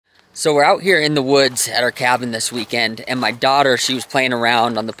So we're out here in the woods at our cabin this weekend, and my daughter, she was playing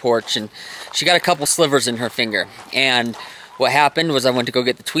around on the porch, and she got a couple slivers in her finger. And what happened was I went to go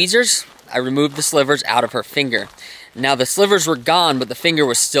get the tweezers. I removed the slivers out of her finger. Now the slivers were gone, but the finger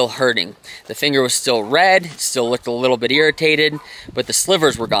was still hurting. The finger was still red, still looked a little bit irritated, but the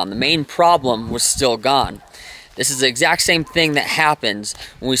slivers were gone. The main problem was still gone. This is the exact same thing that happens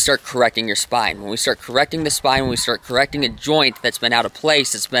when we start correcting your spine. When we start correcting the spine, when we start correcting a joint that's been out of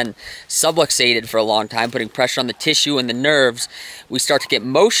place, that's been subluxated for a long time, putting pressure on the tissue and the nerves, we start to get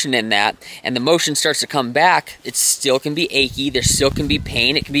motion in that, and the motion starts to come back. It still can be achy, there still can be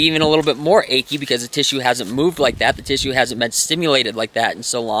pain, it can be even a little bit more achy because the tissue hasn't moved like that, the tissue hasn't been stimulated like that in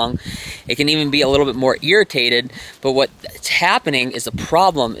so long. It can even be a little bit more irritated, but what's happening is the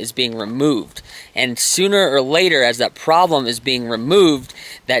problem is being removed. And sooner or later, as that problem is being removed,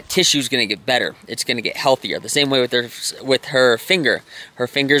 that tissue is going to get better. It's going to get healthier. The same way with her finger. Her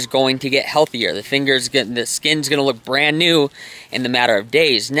finger's going to get healthier. The skin's going to look brand new in the matter of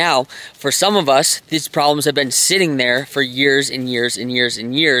days. Now, for some of us, these problems have been sitting there for years and years and years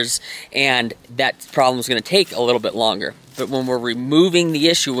and years, and that problem is going to take a little bit longer. But when we're removing the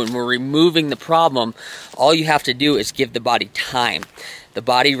issue, when we're removing the problem, all you have to do is give the body time. The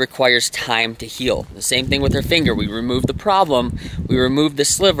body requires time to heal. The same thing with her finger. We remove the problem, we remove the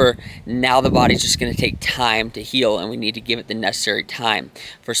sliver, now the body's just going to take time to heal, and we need to give it the necessary time.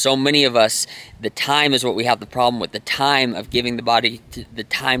 For so many of us, the time is what we have the problem with. The time of giving the body the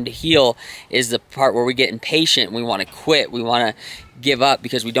time to heal is the part where we get impatient and we want to quit. We want to give up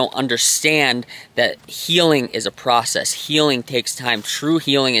because we don't understand that healing is a process. Healing takes time. True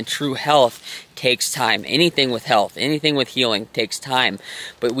healing and true health takes time. Anything with health, anything with healing takes time.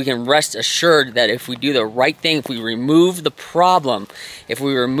 But we can rest assured that if we do the right thing, if we remove the problem, if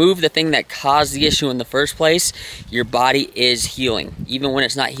we remove the thing that caused the issue in the first place, your body is healing. Even when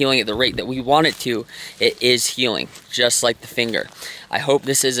it's not healing at the rate that we want it to, it is healing, just like the finger. I hope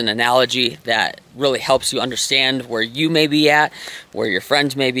this is an analogy that really helps you understand where you may be at, where your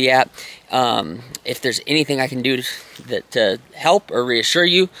friends may be at. If there's anything I can do to help or reassure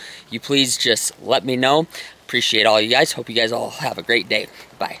you, you please just let me know. Appreciate all you guys. Hope you guys all have a great day.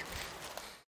 Bye.